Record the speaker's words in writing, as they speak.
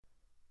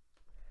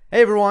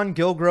Hey everyone,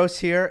 Gil Gross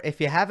here.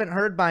 If you haven't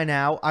heard by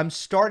now, I'm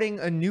starting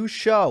a new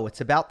show. It's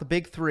about the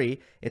big three.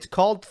 It's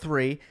called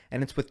Three,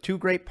 and it's with two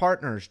great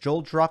partners,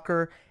 Joel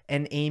Drucker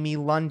and Amy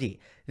Lundy.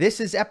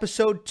 This is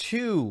episode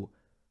 2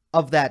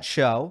 of that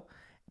show,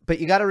 but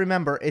you got to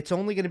remember, it's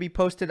only going to be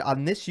posted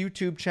on this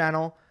YouTube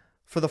channel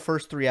for the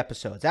first 3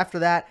 episodes. After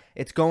that,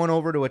 it's going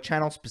over to a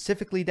channel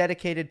specifically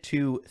dedicated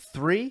to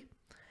Three,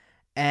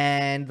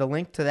 and the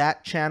link to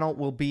that channel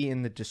will be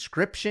in the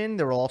description.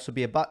 There will also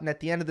be a button at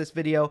the end of this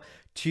video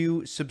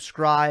to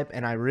subscribe,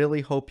 and I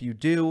really hope you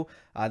do.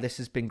 This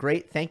has been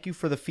great. Thank you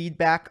for the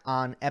feedback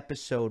on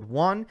episode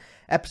 1.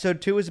 Episode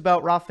 2 is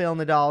about Rafael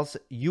Nadal's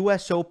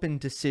US Open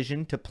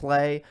decision to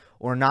play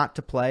or not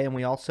to play, and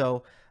we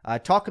also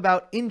talk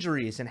about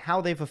injuries and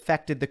how they've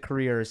affected the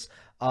careers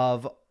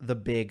of the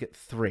big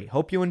three.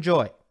 Hope you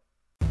enjoy.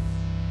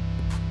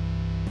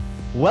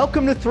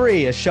 Welcome to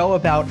Three, a show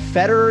about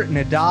Federer,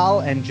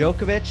 Nadal, and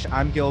Djokovic.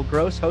 I'm Gil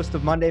Gross, host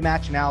of Monday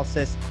Match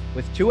Analysis,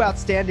 with two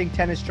outstanding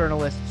tennis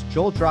journalists,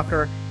 Joel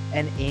Drucker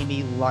and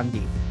Amy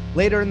Lundy.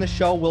 Later in the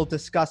show, we'll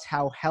discuss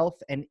how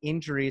health and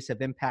injuries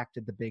have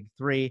impacted the big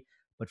three.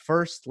 But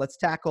first, let's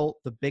tackle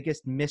the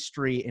biggest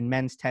mystery in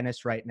men's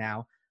tennis right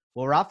now.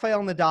 Will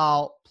Rafael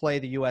Nadal play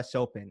the US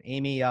Open?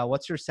 Amy,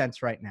 what's your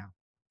sense right now?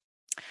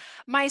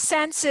 My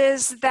sense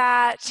is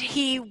that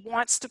he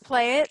wants to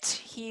play it.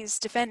 He's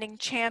defending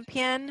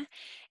champion,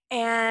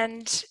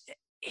 and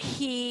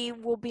he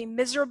will be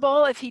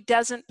miserable if he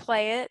doesn't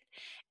play it.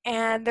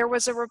 And there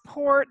was a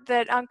report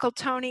that Uncle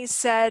Tony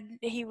said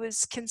he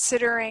was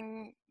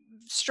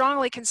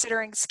strongly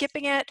considering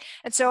skipping it.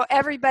 And so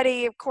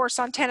everybody, of course,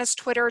 on tennis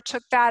Twitter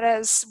took that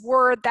as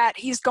word that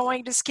he's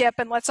going to skip,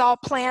 and let's all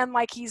plan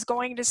like he's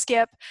going to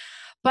skip.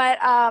 But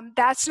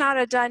that's not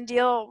a done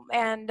deal,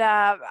 and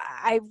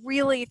I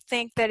really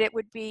think that it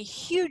would be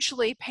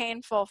hugely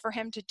painful for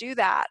him to do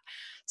that.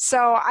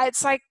 So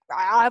it's like,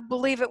 I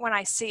believe it when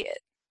I see it.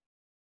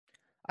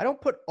 I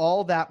don't put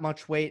all that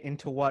much weight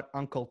into what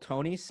Uncle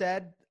Tony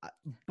said,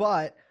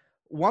 but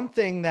one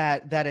thing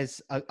that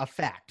is a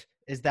fact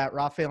is that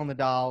Rafael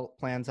Nadal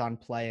plans on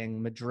playing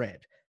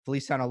Madrid.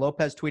 Feliciano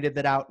Lopez tweeted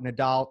that out.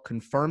 Nadal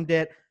confirmed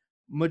it.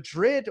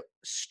 Madrid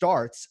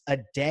starts a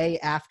day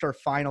after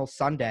final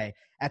Sunday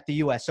at the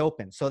US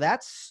Open. So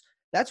that's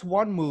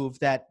one move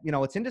that,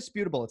 it's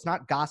indisputable. It's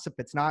not gossip.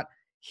 It's not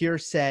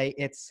hearsay.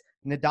 It's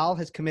Nadal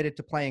has committed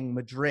to playing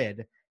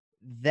Madrid.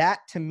 That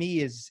to me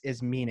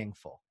is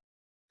meaningful.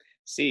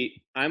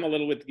 See, I'm a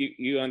little with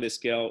you on this,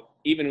 Gil,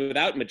 even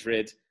without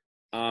Madrid.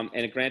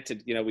 And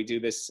granted, we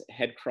do this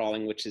head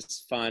crawling, which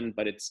is fun,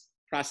 but it's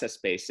process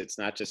based. It's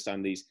not just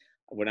on these,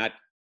 we're not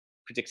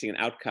predicting an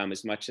outcome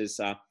as much as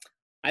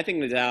I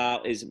think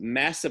Nadal is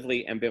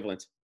massively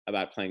ambivalent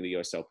about playing the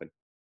US Open.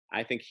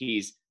 I think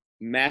he's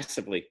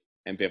massively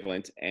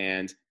ambivalent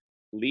and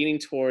leaning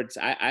towards,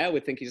 I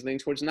would think he's leaning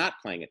towards not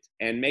playing it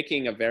and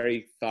making a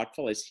very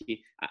thoughtful,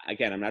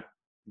 again,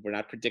 we're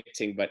not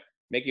predicting, but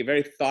making a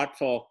very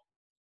thoughtful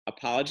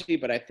apology.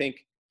 But I think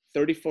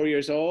 34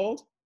 years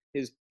old,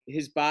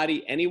 his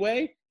body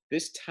anyway,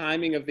 this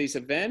timing of these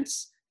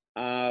events,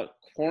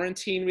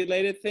 quarantine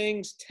related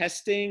things,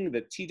 testing,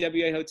 the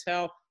TWA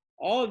hotel,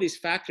 all of these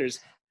factors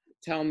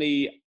tell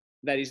me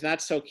that he's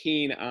not so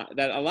keen,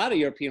 that a lot of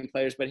European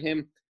players, but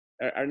him,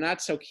 are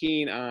not so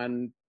keen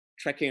on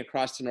trekking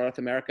across to North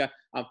America,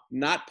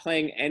 not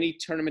playing any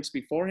tournaments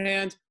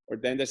beforehand, or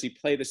then does he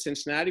play the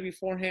Cincinnati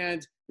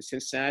beforehand, the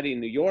Cincinnati in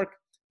New York,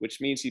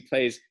 which means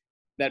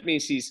that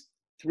means he's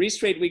 3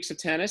 straight weeks of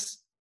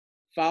tennis,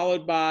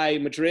 followed by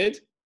Madrid,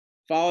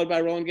 followed by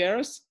Roland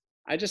Garros.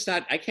 I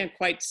can't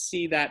quite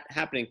see that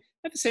happening.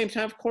 At the same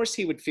time, of course,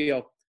 he would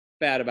feel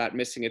bad about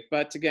missing it.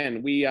 But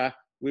again, we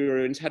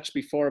were in touch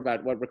before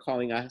about what we're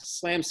calling a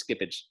slam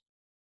skippage.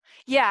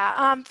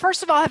 Yeah.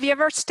 First of all, have you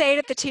ever stayed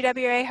at the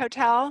TWA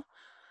hotel?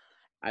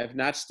 I have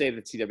not stayed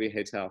at the TWA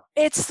hotel.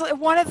 It's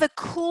one of the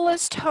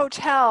coolest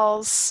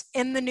hotels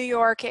in the New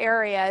York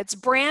area. It's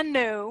brand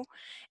new,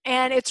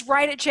 and it's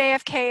right at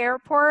JFK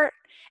Airport,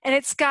 and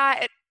it's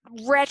got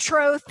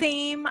retro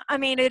theme. I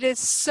mean, it is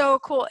so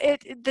cool.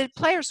 The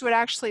players would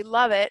actually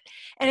love it,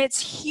 and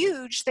it's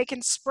huge. They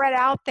can spread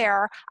out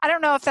there. I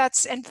don't know if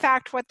that's in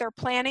fact what they're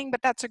planning,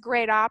 but that's a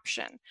great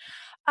option.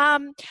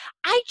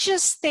 I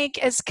just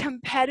think as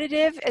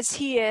competitive as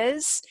he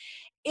is,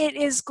 it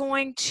is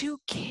going to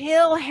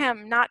kill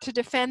him not to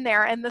defend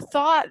there. And the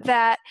thought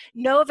that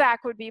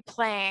Novak would be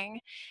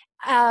playing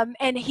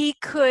and he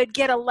could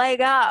get a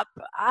leg up.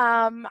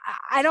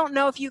 I don't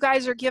know if you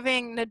guys are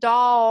giving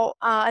Nadal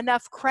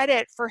enough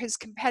credit for his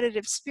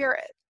competitive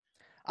spirit.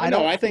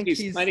 I think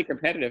he's plenty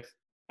competitive.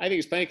 I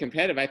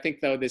think,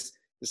 though, this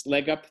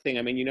leg up thing,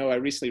 I mean, I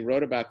recently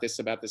wrote about this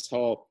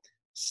whole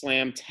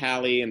slam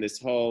tally and this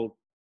whole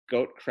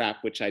goat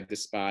crap, which I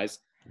despise.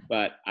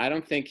 But I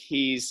don't think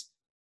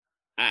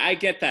I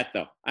get that,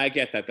 though. Right?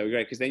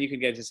 Because then you can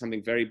get into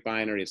something very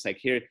binary. It's like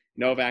here,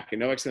 Novak's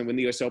going to win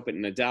the US Open,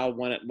 and Nadal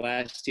won it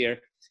last year.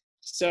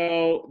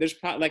 So there's,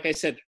 like I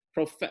said,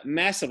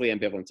 massively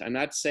ambivalent. I'm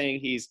not saying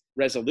he's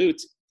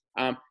resolute.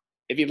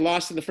 If he'd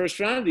lost in the first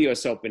round of the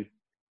US Open,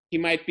 he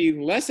might be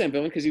less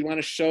ambivalent because he'd want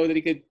to show that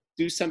he could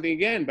do something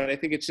again. But I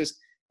think it's just,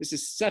 this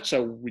is such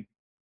a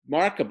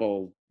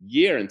remarkable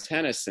year in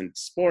tennis and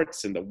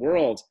sports and the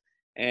world.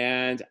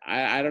 And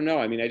I don't know.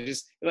 I mean,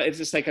 it's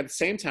just like at the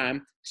same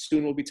time,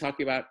 soon we'll be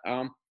talking about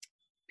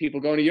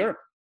people going to Europe.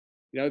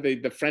 You know,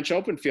 the French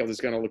Open field is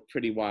going to look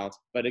pretty wild.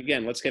 But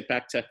again, let's get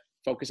back to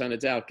focus on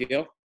Nadal.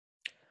 Gil?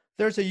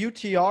 There's a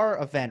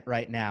UTR event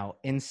right now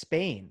in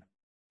Spain.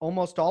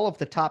 Almost all of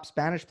the top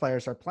Spanish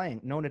players are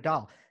playing. No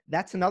Nadal.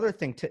 That's another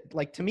thing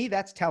to me,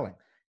 that's telling.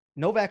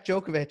 Novak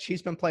Djokovic,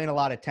 he's been playing a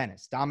lot of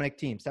tennis. Dominic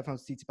Thiem,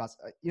 Stefanos Tsitsipas.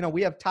 You know,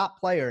 we have top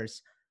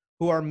players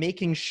who are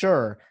making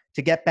sure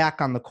to get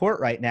back on the court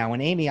right now.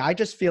 And Amy, I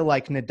just feel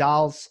like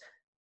Nadal's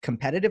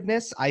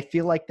competitiveness, I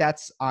feel like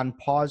that's on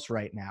pause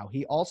right now.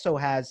 He also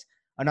has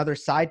another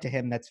side to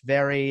him that's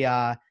very,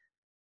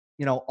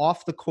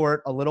 off the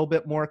court, a little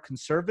bit more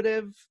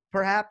conservative,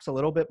 perhaps, a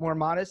little bit more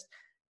modest.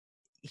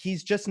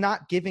 He's just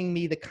not giving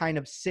me the kind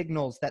of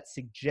signals that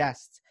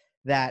suggest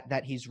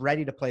that he's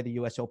ready to play the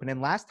U.S. Open.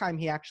 And last time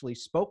he actually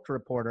spoke to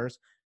reporters,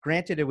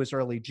 granted it was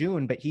early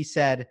June, but he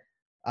said,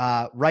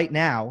 right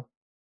now,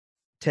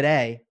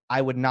 today,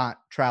 I would not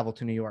travel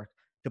to New York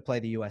to play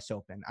the U.S.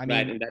 Open. I mean,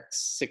 right, and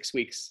that's 6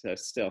 weeks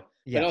still.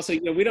 Yes. But also,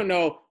 we don't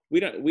know.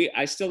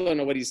 I still don't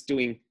know what he's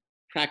doing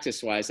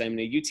practice-wise. I mean,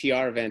 a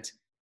UTR event,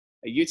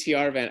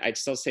 I'd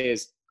still say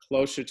is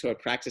closer to a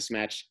practice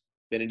match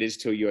than it is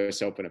to a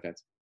U.S. Open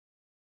event.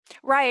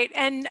 Right,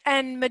 and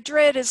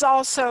Madrid is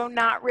also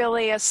not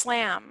really a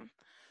slam.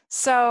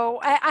 So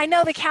I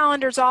know the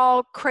calendar's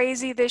all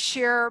crazy this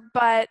year,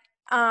 but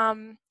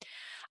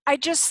I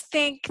just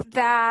think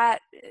that,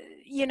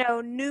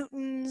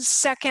 Newton's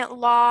second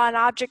law, an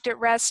object at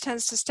rest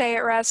tends to stay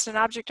at rest, an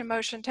object in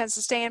motion tends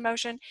to stay in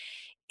motion.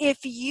 If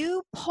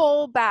you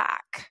pull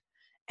back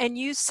and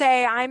you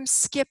say, I'm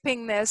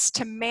skipping this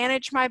to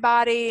manage my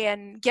body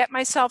and get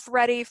myself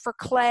ready for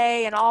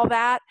clay and all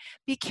that,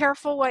 be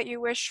careful what you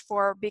wish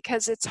for,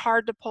 because it's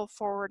hard to pull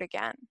forward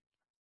again.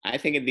 I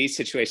think in these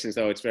situations,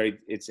 though,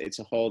 it's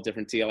a whole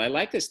different deal. I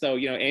like this, though.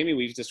 Amy,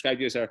 we've described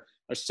you as our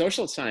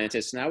social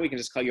scientist. Now we can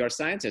just call you our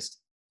scientist.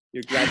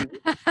 You're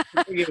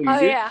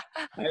yeah.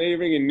 You're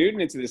bringing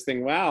Newton into this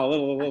thing. Wow, a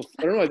little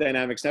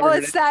thermodynamics.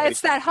 It's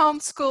that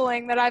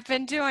homeschooling that I've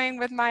been doing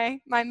with my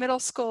middle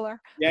schooler.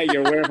 Yeah,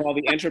 you're aware of all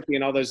the entropy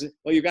and all those.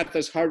 Well, you've got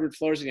those hardwood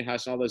floors in your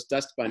house and all those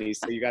dust bunnies,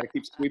 so you got to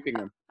keep sweeping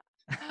them.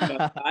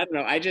 But I don't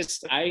know.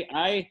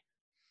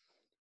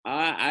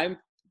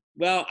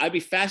 I'd be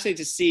fascinated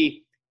to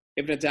see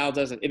if Nadal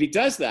doesn't. If he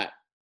does that,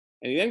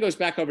 and he then goes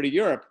back over to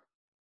Europe,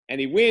 and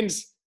he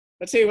wins.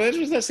 Let's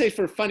say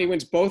for fun, he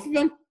wins both of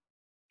them.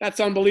 That's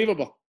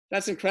unbelievable.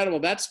 That's incredible.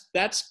 That's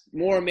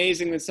more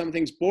amazing than some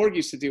things Borg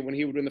used to do when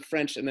he would win the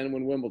French and then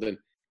win Wimbledon.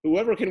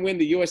 Whoever can win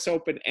the U.S.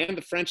 Open and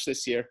the French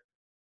this year,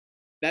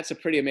 that's a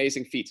pretty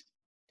amazing feat.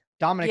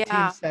 Dominic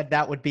Thiem said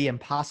that would be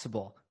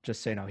impossible.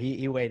 Just so you know,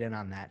 he weighed in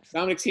on that.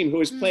 Dominic Thiem, who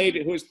has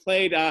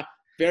played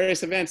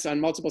various events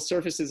on multiple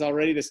surfaces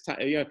already this time.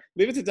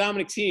 Leave it to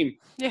Dominic Thiem.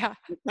 Yeah.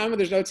 The time when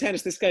there's no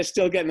tennis, this guy's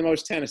still getting the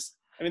most tennis.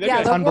 I mean, the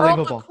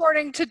unbelievable. World,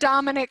 according to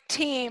Dominic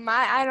Thiem,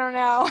 I don't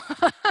know.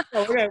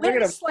 We're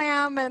gonna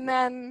slam, and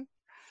then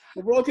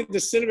the world could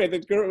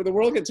disintegrate. The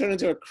world could turn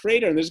into a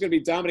crater, and there's going to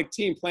be Dominic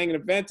Thiem playing an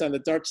event on the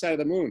dark side of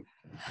the moon.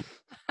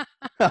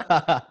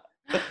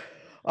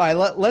 All right,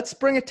 let's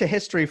bring it to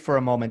history for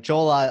a moment.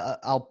 Joel,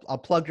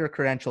 I'll plug your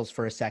credentials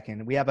for a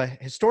second. We have a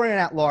historian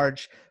at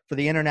large for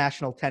the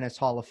International Tennis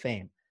Hall of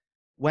Fame.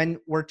 When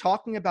we're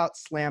talking about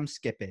slam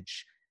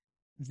skippage,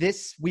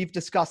 we've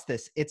discussed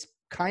this. It's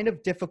kind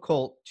of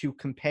difficult to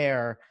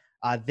compare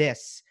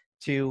this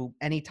to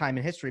any time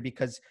in history,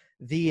 because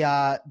the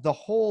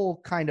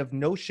whole kind of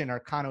notion or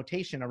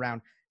connotation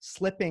around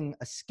slipping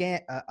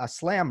a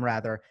slam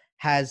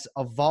has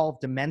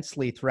evolved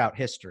immensely throughout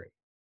history.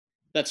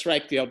 That's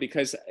right, Theo,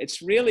 because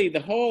it's really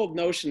the whole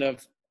notion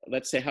of,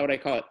 let's say, how would I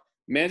call it,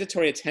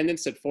 mandatory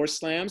attendance at forced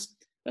slams.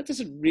 That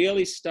doesn't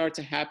really start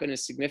to happen in a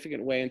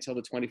significant way until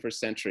the 21st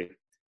century.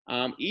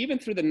 Even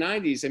through the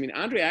 90s, I mean,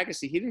 Andre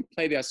Agassi, he didn't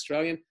play the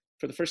Australian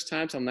for the first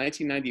time until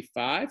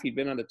 1995. He'd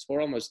been on the tour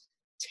almost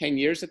 10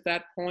 years at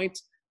that point.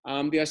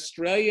 The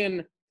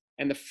Australian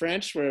and the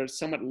French were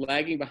somewhat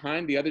lagging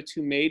behind the other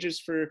two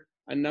majors for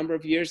a number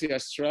of years. The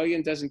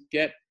Australian doesn't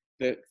get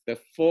the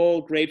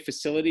full grade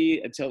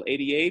facility until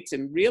 88.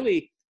 And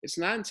really, it's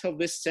not until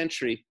this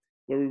century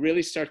where we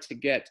really start to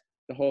get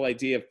the whole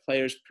idea of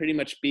players pretty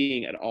much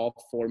being at all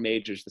four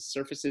majors. The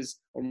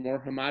surfaces are more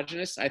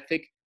homogenous. I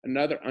think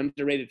another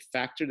underrated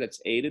factor that's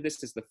aided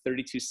this is the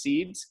 32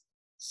 seeds.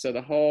 So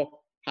the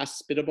whole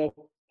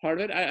hospitable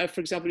part of it.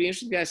 For example, it'd be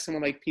interesting to ask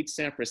someone like Pete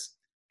Sampras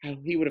how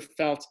he would have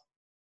felt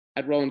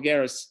at Roland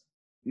Garros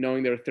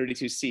knowing there were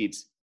 32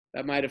 seeds.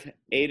 That might have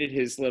aided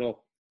his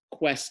little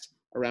quest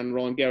around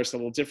Roland Garros a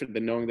little different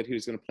than knowing that he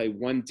was going to play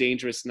one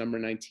dangerous number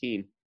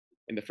 19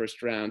 in the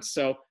first round.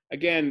 So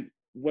again,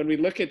 when we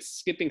look at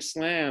skipping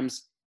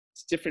slams,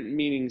 it's different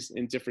meanings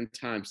in different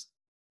times.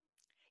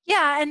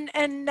 Yeah,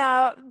 and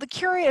the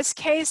curious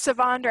case of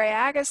Andre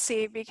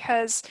Agassi,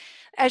 because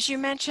as you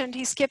mentioned,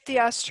 he skipped the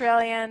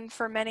Australian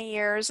for many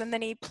years, and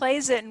then he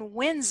plays it and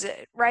wins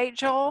it, right,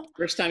 Joel?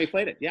 First time he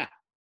played it, yeah,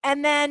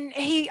 And then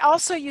he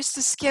also used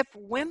to skip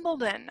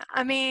Wimbledon.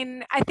 I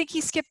mean, I think he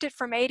skipped it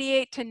from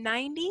 88 to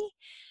 90.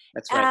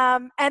 that's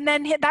right. And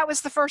then that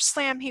was the first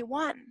slam he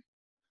won.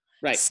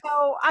 Right.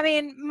 So, I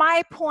mean,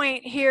 my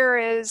point here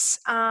is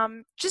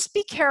just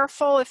be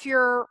careful if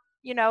you're,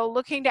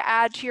 looking to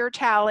add to your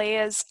tally,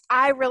 as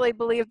I really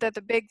believe that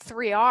the big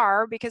three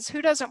are, because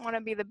who doesn't want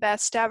to be the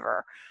best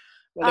ever?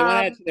 Well, they want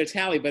to add Um, to their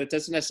tally, but it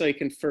doesn't necessarily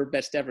confer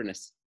best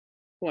everness.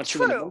 Who wants to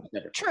win the true, most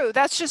ever? true.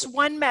 That's just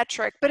one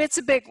metric, but it's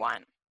a big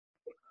one.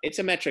 It's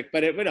a metric,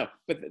 but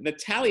but the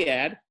tally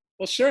ad.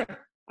 Well, sure,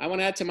 I want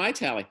to add to my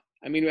tally.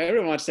 I mean,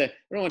 everyone wants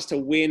to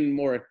win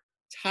more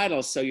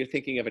titles, so you're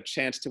thinking of a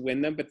chance to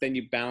win them, but then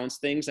you balance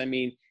things. I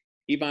mean,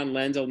 Ivan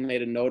Lendl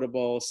made a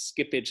notable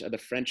skippage of the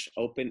French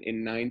Open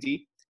in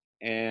 '90,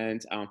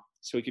 and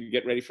so he could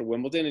get ready for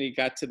Wimbledon, and he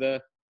got to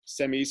the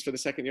semis for the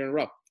second year in a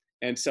row.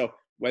 And so,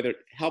 whether it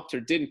helped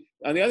or didn't,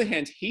 on the other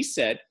hand, he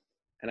said,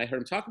 and I heard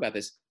him talk about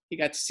this, he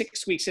got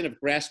 6 weeks in of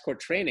grass court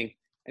training,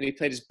 and he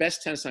played his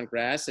best tennis on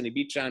grass, and he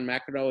beat John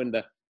McEnroe in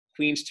the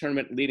Queen's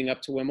tournament leading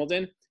up to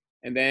Wimbledon,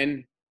 and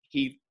then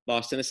he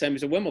lost in the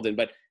semis of Wimbledon.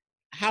 But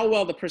how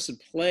well the person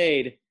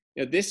played,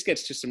 this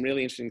gets to some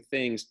really interesting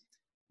things.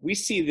 We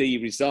see the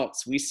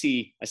results. We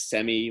see a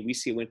semi. We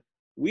see a win.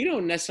 We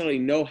don't necessarily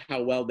know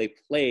how well they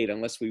played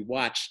unless we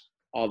watch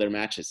all their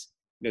matches.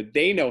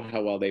 They know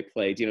how well they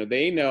played.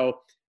 They know.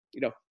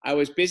 I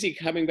was busy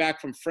coming back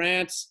from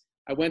France.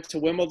 I went to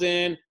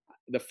Wimbledon.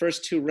 The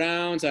first 2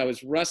 rounds, I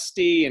was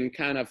rusty and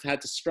kind of had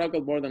to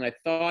struggle more than I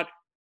thought.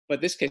 But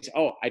this case,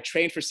 I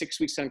trained for 6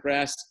 weeks on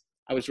grass.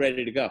 I was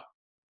ready to go.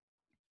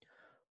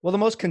 Well, the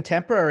most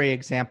contemporary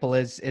example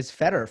is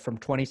Federer from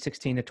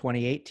 2016 to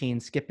 2018,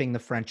 skipping the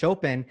French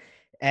Open.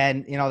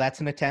 And,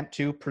 that's an attempt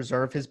to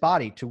preserve his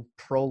body, to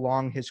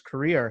prolong his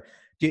career.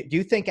 Do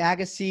you think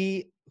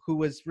Agassi, who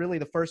was really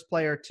the first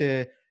player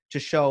to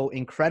show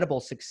incredible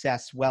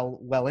success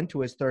well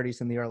into his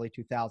 30s in the early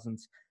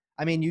 2000s,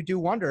 I mean, you do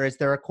wonder, is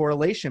there a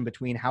correlation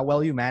between how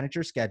well you manage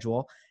your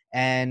schedule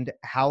and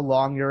how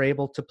long you're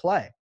able to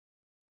play?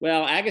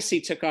 Well,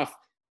 Agassi took off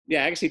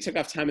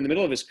time in the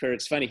middle of his career.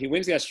 It's funny. He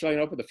wins the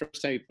Australian Open the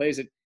first time he plays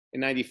it in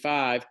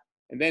 '95,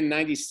 and then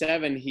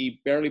 '97 he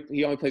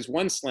only plays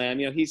 1 slam.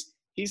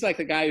 He's like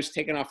the guy who's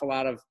taken off a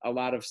lot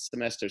of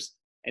semesters,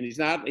 and he's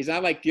not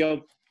like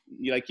Gil,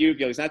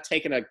 Gil. He's not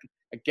taking a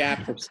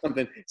gap or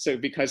something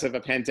because of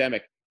a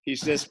pandemic. He's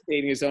just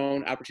creating his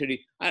own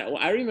opportunity.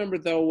 I remember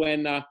though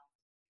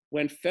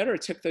when Federer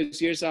took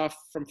those years off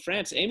from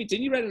France. Amy,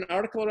 didn't you write an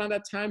article around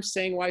that time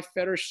saying why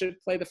Federer should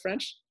play the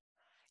French?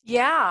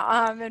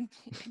 Yeah, and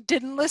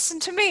didn't listen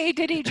to me,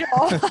 did he,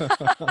 Joel?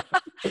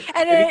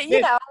 And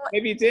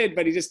maybe he did,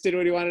 but he just did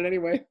what he wanted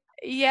anyway.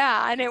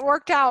 Yeah, and it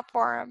worked out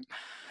for him.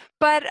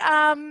 But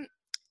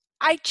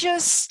I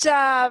just,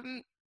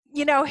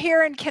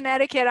 here in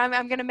Connecticut,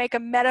 I'm going to make a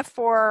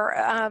metaphor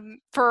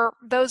for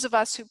those of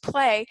us who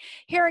play.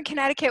 Here in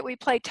Connecticut, we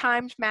play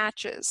timed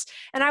matches.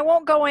 And I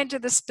won't go into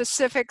the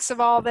specifics of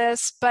all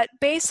this, but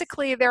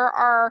basically there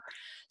are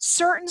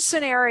certain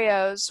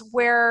scenarios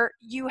where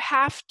you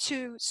have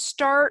to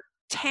start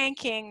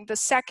tanking the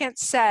second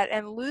set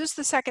and lose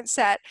the second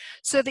set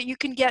so that you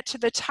can get to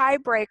the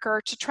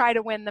tiebreaker to try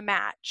to win the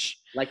match.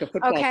 Like a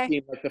football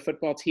team, like the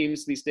football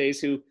teams these days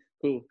who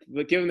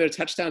give them their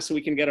touchdown so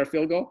we can get our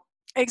field goal.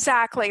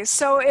 Exactly.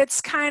 So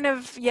it's kind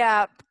of,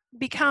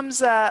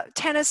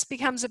 tennis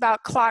becomes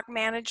about clock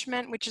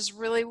management, which is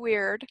really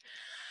weird.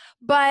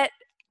 But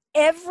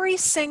every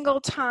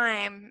single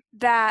time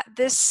that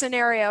this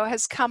scenario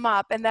has come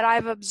up and that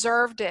I've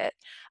observed it,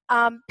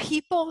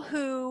 people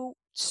who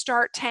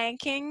start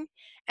tanking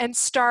and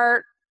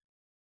start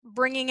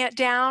bringing it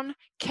down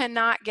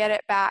cannot get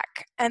it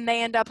back, and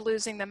they end up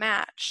losing the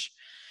match.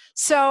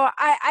 So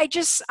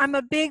I'm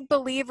a big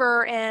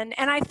believer in,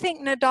 and I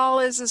think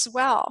Nadal is as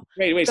well.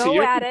 Wait. So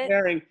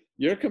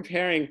you're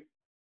comparing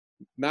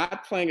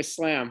not playing a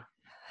slam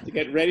to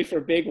get ready for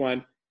a big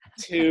one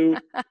to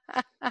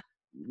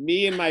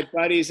me and my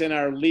buddies in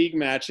our league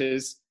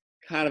matches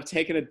kind of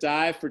taking a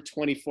dive for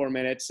 24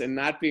 minutes and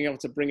not being able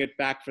to bring it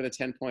back for the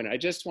 10-pointer. I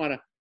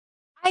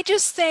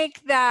just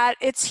think that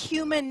it's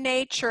human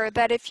nature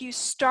that if you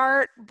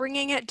start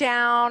bringing it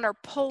down or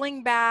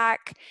pulling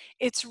back,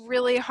 it's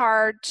really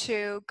hard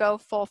to go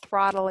full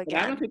throttle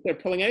again. I don't think they're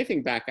pulling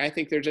anything back. I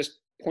think they're just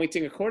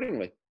pointing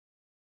accordingly.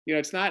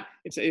 I'm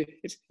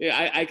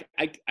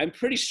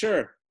pretty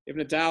sure if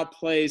Nadal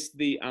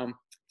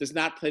does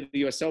not play the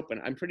U.S.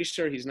 Open, I'm pretty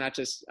sure he's not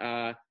just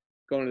going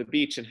to the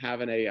beach and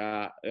having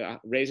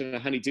raising a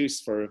honey deuce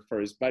for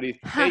his buddy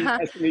in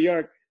New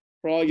York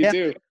for all you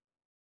do.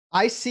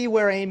 I see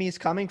where Amy's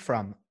coming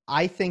from.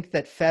 I think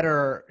that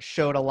Federer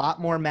showed a lot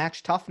more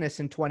match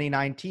toughness in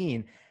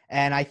 2019,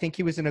 and I think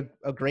he was in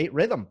a great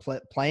rhythm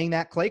playing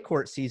that clay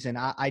court season.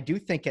 I do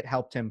think it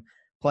helped him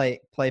play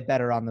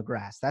better on the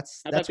grass. How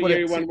about the what year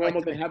he it won seemed like to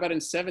Wimbledon? me. How about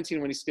in 17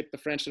 when he skipped the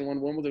French and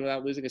won Wimbledon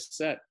without losing a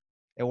set?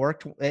 It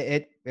worked.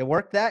 It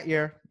worked that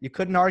year. You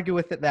couldn't argue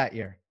with it that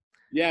year.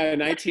 Yeah,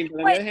 19. But on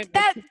the other Wait,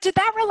 hand, did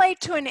that relate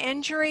to an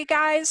injury,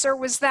 guys, or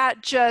was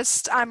that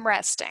just I'm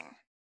resting?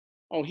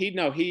 oh,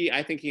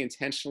 I think he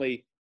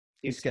intentionally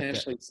He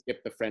skipped it.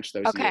 skipped the French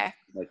those years. Okay.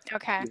 Like,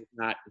 Okay. he was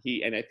not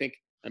and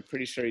I'm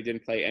pretty sure he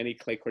didn't play any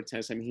clay court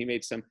tennis. I mean, he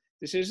made some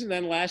decisions. And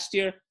then last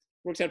year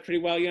worked out pretty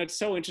well. You know, it's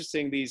so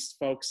interesting. These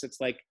folks,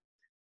 it's like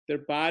their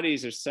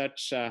bodies are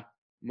such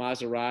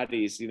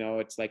Maseratis. You know,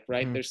 it's like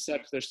right. They're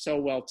so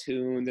well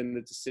tuned, and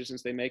the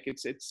decisions they make.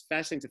 It's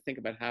fascinating to think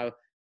about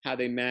how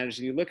they manage.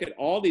 And you look at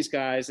all these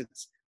guys.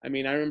 I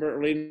remember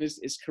early in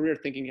his career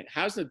thinking,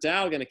 how's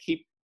Nadal going to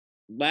keep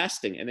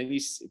lasting? And then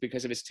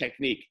because of his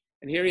technique.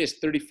 And here he is,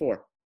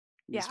 34.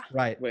 Yeah.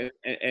 Right.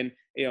 And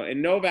you know,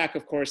 and Novak,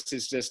 of course,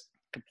 is just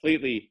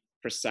completely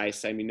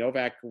precise. I mean,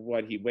 Novak,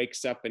 he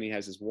wakes up and he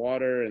has his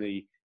water and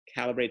he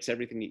calibrates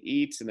everything he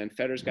eats. And then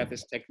Federer's got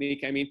this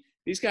technique. I mean,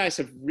 these guys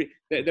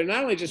they're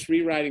not only just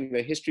rewriting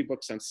the history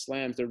books on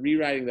slams, they're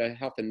rewriting the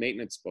health and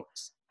maintenance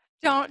books.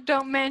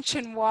 Don't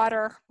mention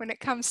water when it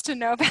comes to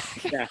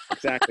Novak. Yeah,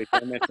 exactly.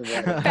 Don't mention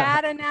water.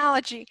 Bad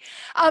analogy.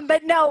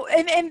 But no,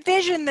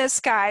 envision this,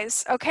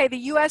 guys. Okay, the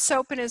U.S.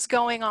 Open is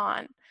going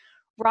on.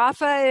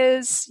 Rafa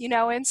is,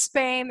 in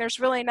Spain. There's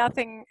really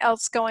nothing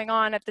else going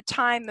on at the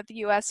time that the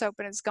U.S.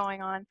 Open is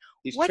going on.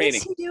 He's What training.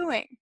 is he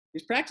doing?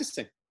 He's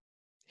practicing.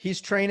 He's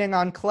training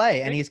on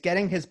clay, and he's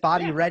getting his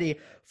body ready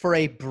for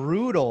a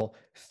brutal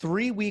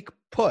 3-week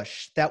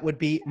push that would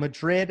be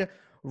Madrid,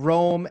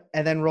 Rome,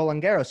 and then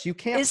Roland Garros. You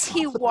can't. Is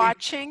he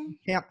watching?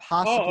 You can't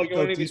possibly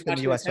go you deep in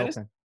the U.S.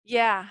 Open.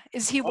 Yeah.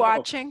 Is he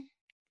watching?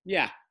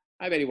 Yeah,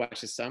 I bet he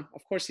watches some.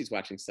 Of course, he's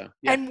watching some.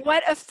 Yeah. And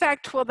what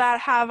effect will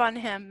that have on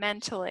him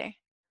mentally?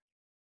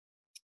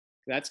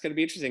 That's going to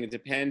be interesting. It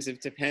depends.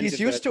 He's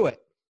used to it.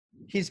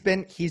 He's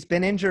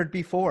been injured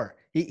before.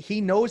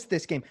 He knows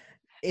this game.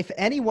 If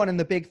anyone in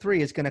the big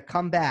three is going to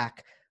come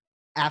back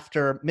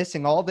after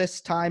missing all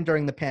this time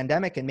during the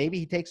pandemic, and maybe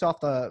he takes off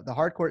the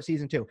hard court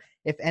season too,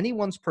 if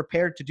anyone's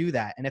prepared to do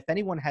that, and if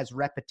anyone has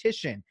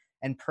repetition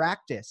and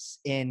practice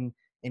in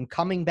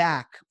coming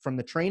back from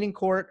the training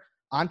court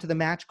onto the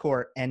match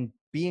court and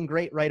being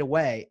great right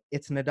away,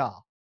 it's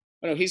Nadal.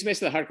 Oh, no, he's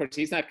missing the hard court.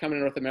 He's not coming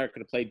to North America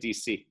to play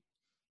DC.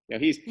 You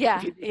know, he's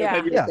yeah.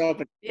 No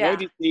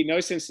DC, no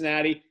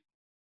Cincinnati.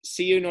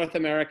 See you North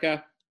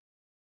America.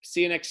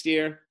 See you next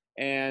year,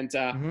 and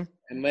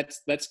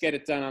let's get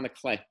it done on the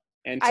clay.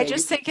 And so I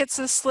just think it's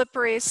a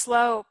slippery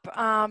slope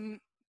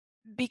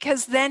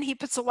because then he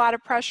puts a lot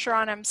of pressure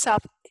on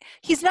himself.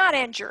 He's not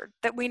injured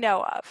that we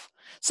know of.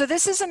 So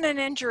this isn't an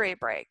injury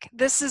break.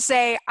 This is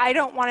I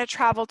don't want to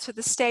travel to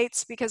the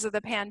States because of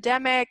the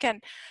pandemic.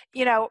 And,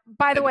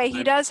 by the way,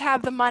 he does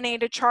have the money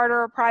to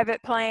charter a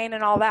private plane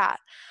and all that.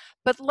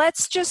 But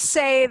let's just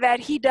say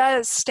that he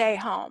does stay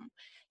home.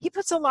 He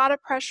puts a lot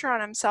of pressure on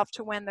himself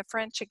to win the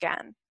French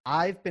again.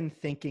 I've been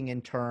thinking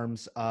in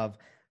terms of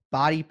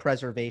body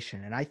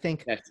preservation, and I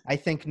think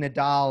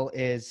Nadal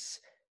is.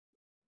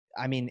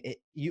 I mean,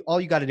 all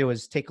you got to do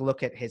is take a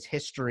look at his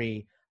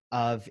history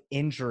of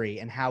injury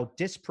and how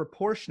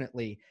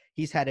disproportionately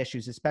he's had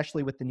issues,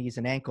 especially with the knees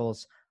and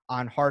ankles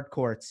on hard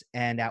courts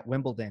and at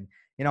Wimbledon.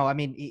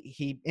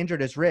 He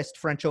injured his wrist,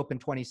 French Open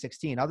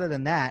 2016. Other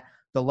than that,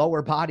 the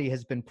lower body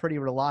has been pretty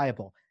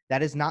reliable.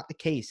 That is not the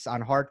case on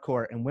hard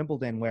court and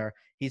Wimbledon, where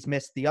he's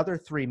missed the other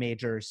 3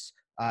 majors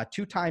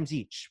 2 times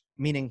each,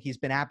 meaning he's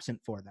been absent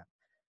for them.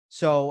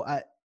 So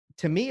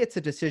to me, it's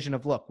a decision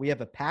of, look, we have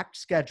a packed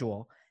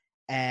schedule,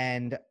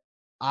 and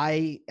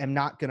I am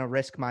not going to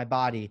risk my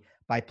body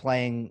by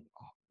playing,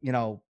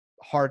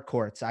 hard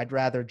courts. I'd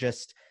rather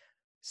just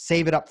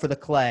save it up for the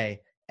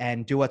clay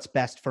and do what's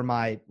best for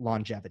my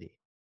longevity.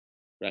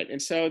 Right.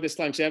 And so this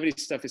longevity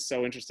stuff is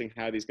so interesting,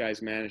 how these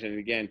guys manage. And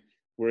again,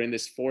 we're in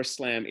this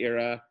 4-slam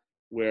era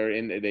where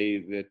in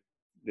the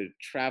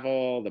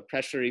travel, the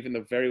pressure, even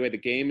the very way the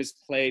game is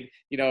played.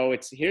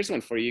 Here's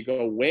one for you. You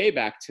go way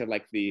back to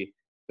like the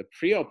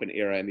pre-open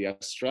era, and the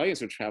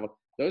Australians would travel.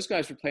 Those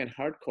guys were playing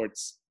hard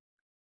courts.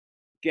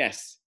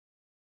 Guess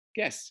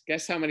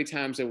how many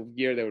times a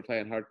year they would play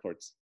on hard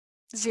courts?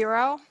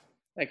 0.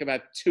 Like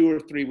about 2 or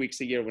 3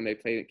 weeks a year when they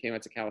came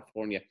out to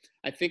California.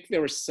 I think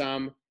there were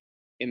some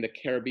in the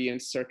Caribbean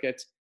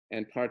circuit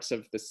and parts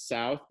of the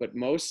South, but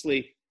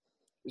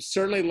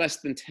certainly less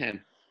than 10.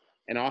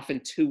 And often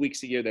 2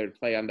 weeks a year they would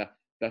play on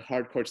the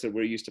hard courts that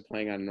we're used to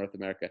playing on in North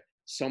America.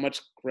 So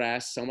much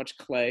grass, so much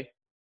clay.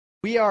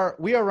 We are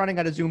running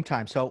out of Zoom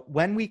time. So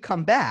when we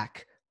come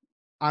back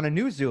on a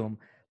new Zoom,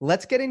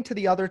 let's get into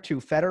the other 2,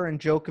 Federer and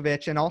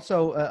Djokovic, and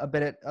also a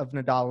bit of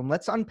Nadal. And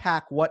let's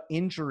unpack what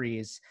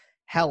injuries,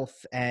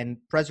 health, and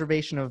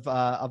preservation of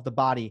the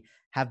body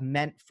have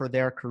meant for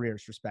their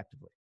careers,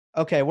 respectively.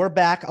 Okay, we're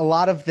back. A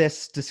lot of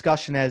this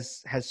discussion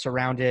has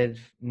surrounded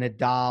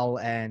Nadal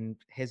and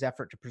his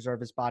effort to preserve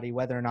his body,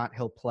 whether or not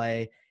he'll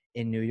play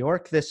in New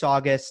York this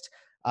August.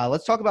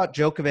 Let's talk about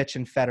Djokovic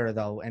and Federer,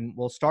 though, and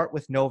we'll start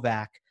with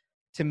Novak.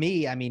 to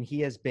me, I mean, he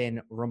has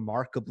been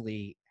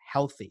remarkably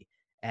healthy.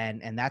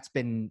 And that's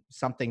been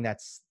something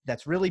that's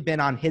really been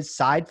on his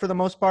side for the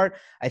most part.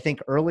 I think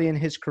early in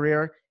his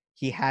career,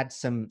 he had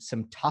some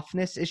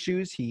toughness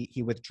issues.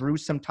 He withdrew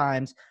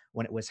sometimes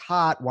when it was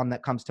hot. One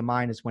that comes to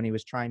mind is when he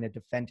was trying to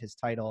defend his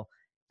title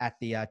at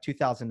the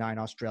 2009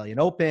 Australian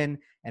Open,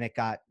 and it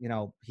got,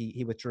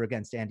 he withdrew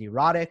against Andy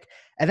Roddick.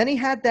 And then he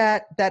had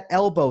that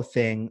elbow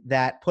thing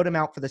that put him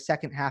out for the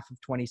second half of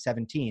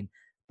 2017.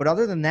 But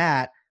other than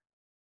that,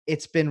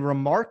 it's been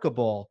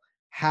remarkable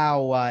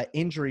how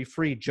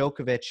injury-free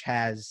Djokovic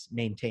has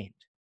maintained.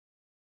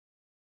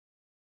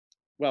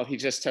 Well,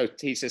 he's just so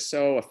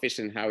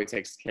efficient how he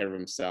takes care of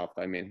himself.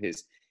 I mean,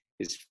 his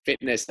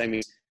fitness. I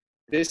mean,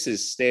 this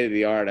is state of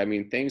the art. I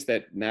mean, things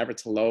that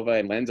Navratilova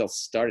and Lendl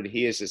started,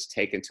 he has just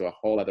taken to a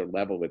whole other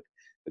level with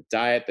the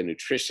diet, the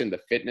nutrition, the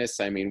fitness.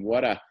 I mean,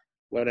 what an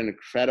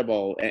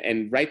incredible,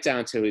 and right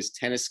down to his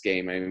tennis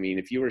game. I mean,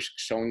 if you were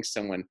showing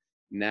someone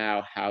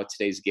now how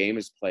today's game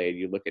is played,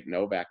 you look at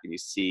Novak and you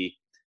see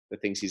the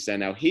things he's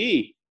done. Now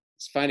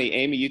it's funny,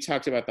 Amy, you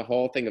talked about the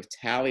whole thing of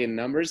tally and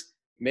numbers.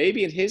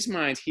 Maybe in his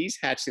mind, he's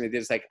hatching it.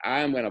 It's like,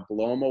 I'm going to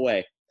blow him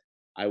away.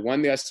 I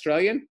won the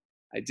Australian.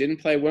 I didn't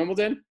play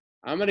Wimbledon.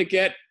 I'm going to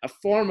get a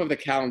form of the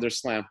calendar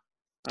slam.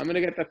 I'm going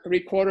to get the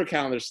 3/4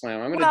 calendar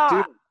slam. I'm going to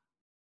do it.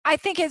 I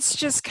think it's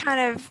just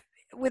kind of,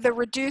 with a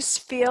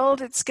reduced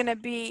field, it's going to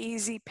be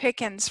easy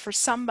pickings for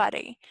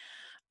somebody.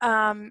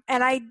 And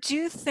I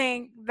do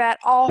think that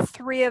all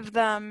three of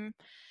them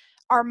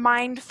are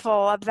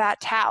mindful of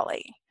that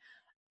tally.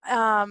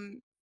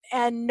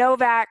 And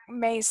Novak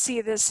may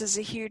see this as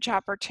a huge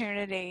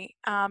opportunity.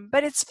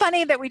 But it's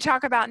funny that we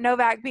talk about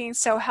Novak being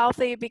so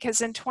healthy,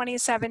 because in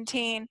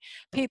 2017,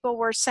 people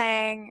were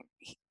saying,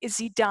 is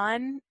he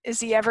done? Is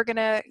he ever going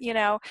to,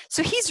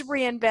 so he's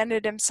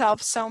reinvented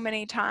himself so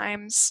many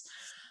times.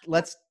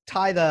 Let's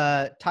tie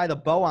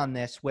the bow on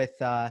this with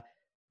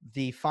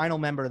the final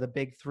member of the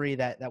big three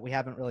that we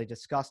haven't really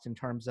discussed in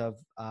terms of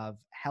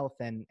health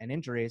and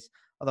injuries,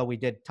 although we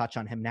did touch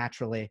on him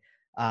naturally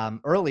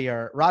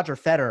earlier, Roger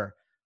Federer,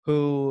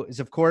 who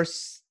is, of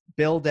course,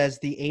 billed as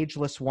the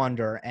ageless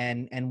wonder.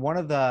 And one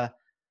of the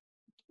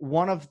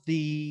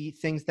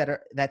things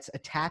that's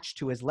attached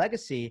to his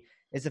legacy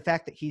is the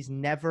fact that he's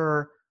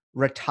never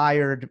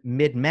retired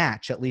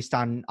mid-match, at least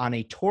on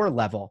a tour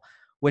level,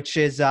 which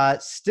is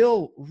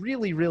still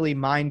really, really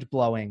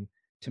mind-blowing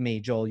to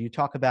me. Joel, you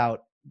talk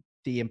about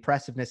the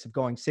impressiveness of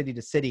going city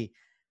to city.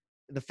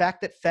 The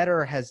fact that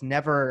Federer has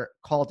never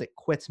called it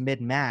quits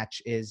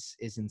mid-match is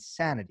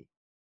insanity.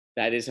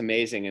 That is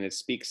amazing, and it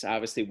speaks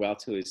obviously well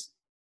to his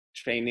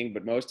training,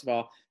 but most of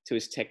all to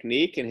his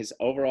technique and his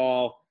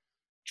overall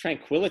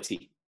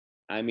tranquility.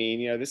 I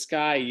mean, this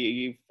guy,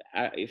 you've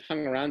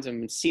hung around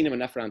him and seen him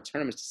enough around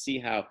tournaments to see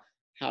how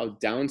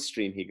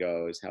downstream he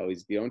goes,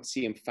 you don't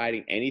see him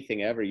fighting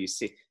anything ever. You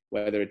see,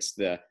 whether it's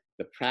the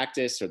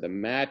practice or the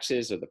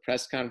matches or the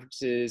press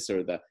conferences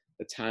or the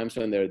times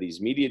when there are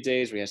these media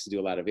days where he has to do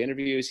a lot of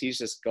interviews, he's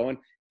just going,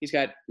 he's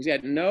got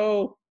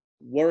no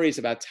worries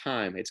about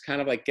time. It's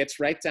kind of like gets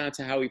right down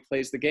to how he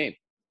plays the game.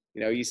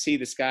 You see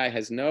this guy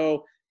there's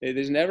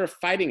never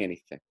fighting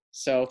anything.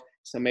 So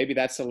maybe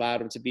that's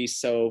allowed him to be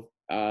so,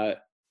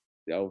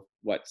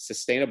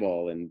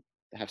 sustainable and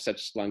have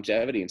such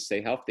longevity and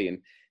stay healthy.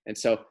 And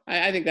so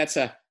I think that's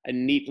a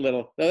neat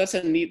little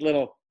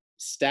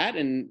stat,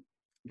 and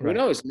who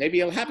knows, maybe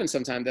it'll happen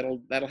sometime.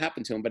 That'll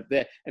happen to him. But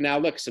and now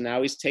look, so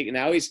now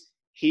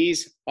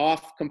he's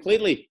off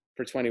completely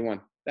for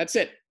 21. That's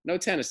it. No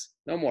tennis,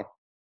 no more.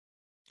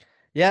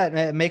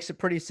 Yeah, it makes it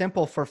pretty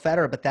simple for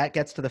Federer, but that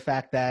gets to the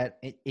fact that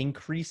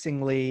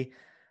increasingly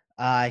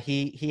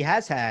he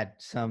has had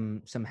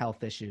some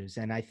health issues,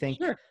 and I think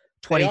sure.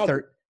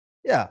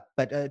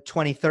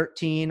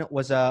 2013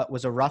 was a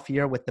rough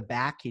year with the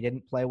back. He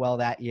didn't play well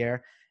that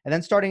year, and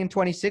then starting in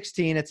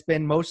 2016, it's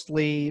been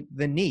mostly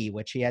the knee,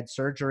 which he had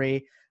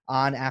surgery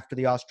on after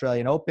the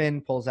Australian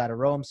Open, pulls out of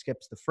Rome,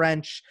 skips the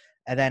French,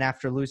 and then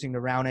after losing to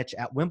Raonic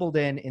at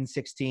Wimbledon in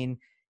 16,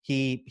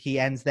 he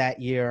ends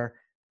that year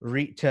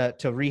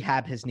to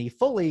rehab his knee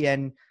fully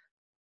and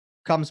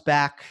comes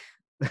back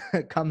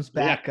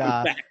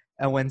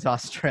and wins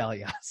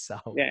Australia. So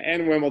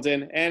and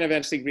Wimbledon, and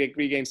eventually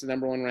regains the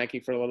number one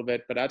ranking for a little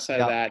bit. But outside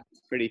of that,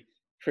 pretty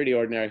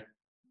ordinary.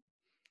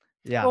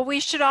 Yeah. Well, we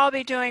should all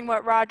be doing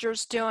what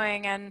Roger's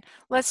doing, and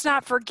let's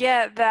not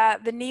forget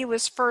that the knee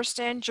was first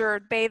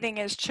injured bathing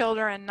his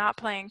children, not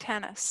playing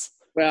tennis.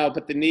 Well,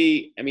 but the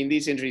knee, I mean,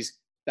 these injuries,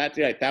 that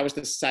was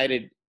the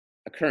cited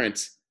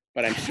occurrence.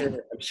 But I'm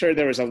sure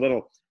there's a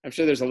little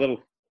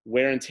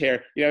wear and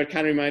tear. It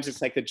kind of reminds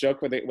us like the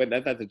joke when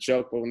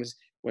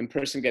a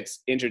person gets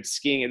injured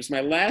skiing. It was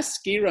my last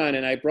ski run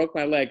and I broke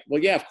my leg.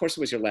 Well, yeah, of course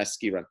it was your last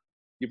ski run.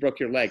 You broke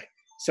your leg.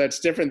 So it's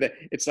different. That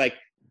it's like,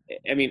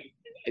 I mean,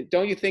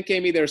 don't you think,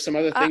 Amy, there are some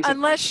other things?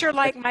 Unless you're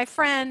like my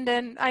friend,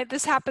 and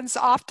this happens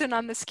often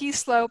on the ski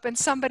slope, and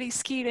somebody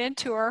skied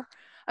into her.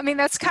 I mean,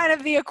 that's kind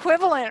of the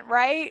equivalent,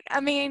 right? I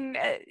mean,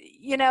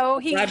 he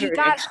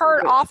got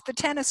hurt off the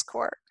tennis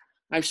court.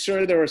 I'm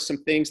sure there were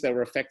some things that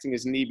were affecting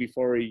his knee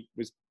before he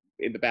was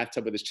in the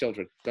bathtub with his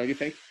children. Don't you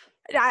think?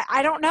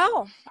 I don't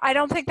know. I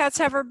don't think that's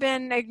ever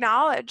been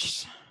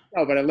acknowledged.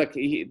 No, but look,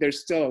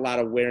 there's still a lot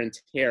of wear and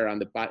tear on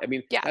the body. I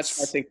mean, that's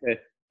why I Yes. think that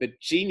the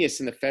genius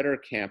in the Federer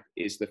camp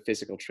is the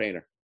physical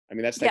trainer. I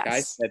mean, that's like I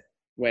Yes. said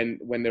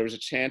when there was a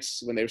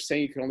chance, when they were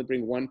saying you could only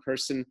bring one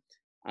person,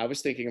 I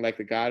was thinking like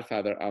the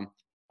Godfather,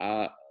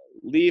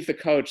 leave the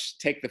coach,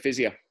 take the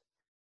physio. Bring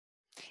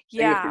the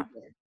Yeah.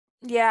 physio.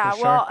 Yeah, For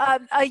sure. well,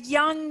 a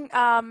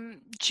young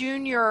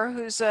junior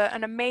who's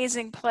an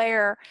amazing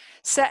player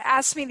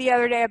asked me the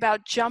other day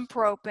about jump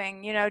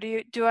roping. You know,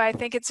 do I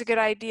think it's a good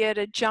idea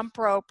to jump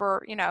rope,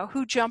 or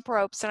who jump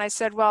ropes? And I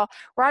said, well,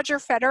 Roger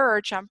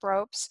Federer jump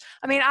ropes.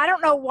 I mean, I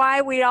don't know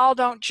why we all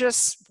don't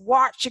just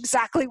watch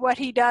exactly what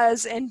he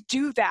does and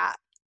do that.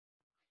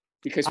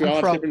 Because we I'm all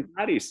have pro- different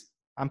bodies.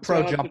 I'm So we pro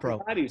all have jump different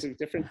rope. bodies and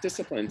different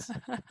disciplines.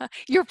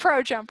 You're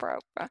pro jump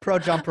rope. Pro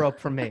jump rope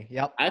for me.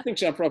 Yep. I think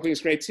jump roping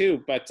is great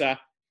too, but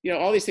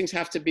all these things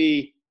have to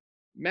be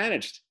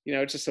managed.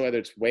 Just so whether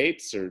it's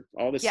weights or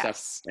all this Yes.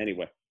 stuff.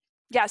 Anyway.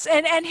 Yes,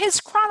 and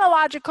his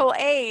chronological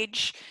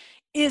age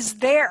is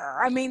there.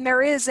 I mean,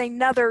 there is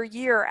another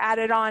year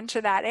added on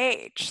to that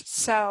age,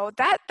 so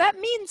that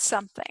means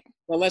something.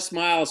 Well, less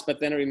miles,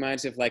 but then it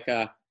reminds me of like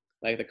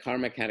the car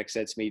mechanic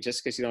said to me,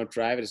 just because you don't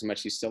drive it as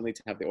much, you still need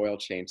to have the oil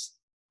changed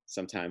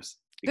sometimes.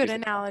 Good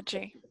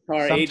analogy. The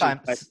car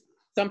Sometimes. ages,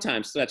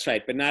 sometimes, that's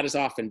right, but not as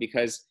often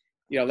because,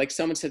 like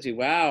someone said to me,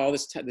 wow, all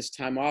this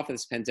time off of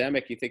this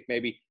pandemic, you think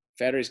maybe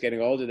Federer's getting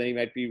older, then he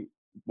might be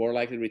more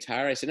likely to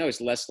retire? I said, no, he's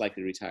less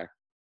likely to retire.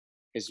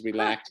 He's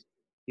relaxed.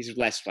 He's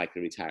less likely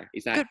to retire.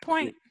 He's not. Good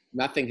point.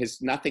 Nothing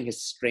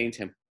has strained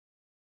him.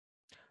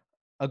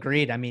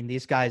 Agreed. I mean,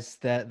 these guys,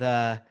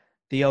 the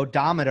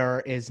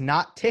odometer is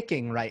not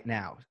ticking right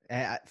now.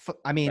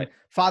 I mean, Right.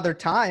 Father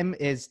Time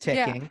is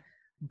ticking,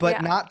 but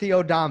Yeah. not the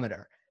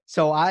odometer.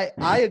 So I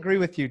agree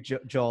with you,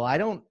 Joel. I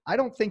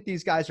don't think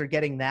these guys are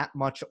getting that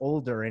much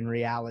older in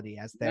reality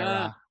as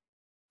they're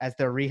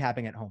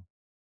rehabbing at home,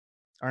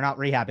 or not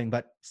rehabbing,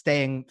 but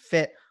staying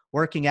fit,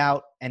 working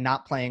out, and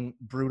not playing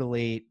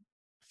brutally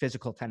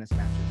physical tennis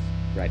matches.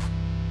 Right.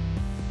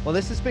 Well,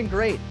 this has been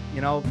great.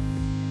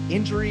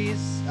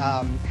 Injuries,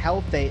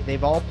 health,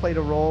 they've all played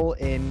a role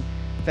in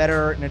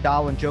Federer,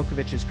 Nadal, and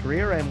Djokovic's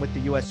career. And with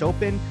the U.S.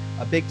 Open,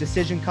 a big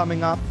decision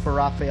coming up for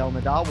Rafael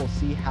Nadal. We'll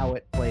see how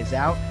it plays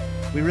out.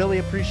 We really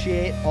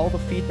appreciate all the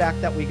feedback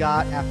that we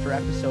got after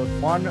episode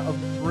 1 of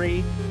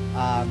 3.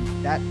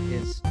 That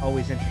is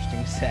always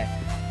interesting to say.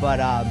 But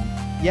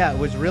yeah, it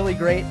was really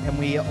great. And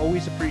we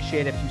always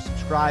appreciate if you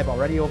subscribe.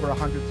 Already over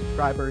 100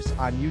 subscribers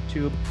on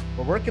YouTube.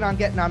 We're working on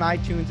getting on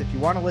iTunes. If you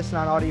want to listen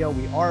on audio,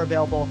 we are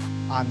available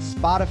on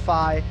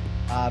Spotify.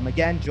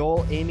 Again,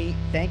 Joel, Amy,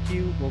 thank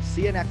you. We'll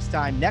see you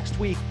next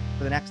week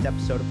for the next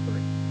episode of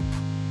 3.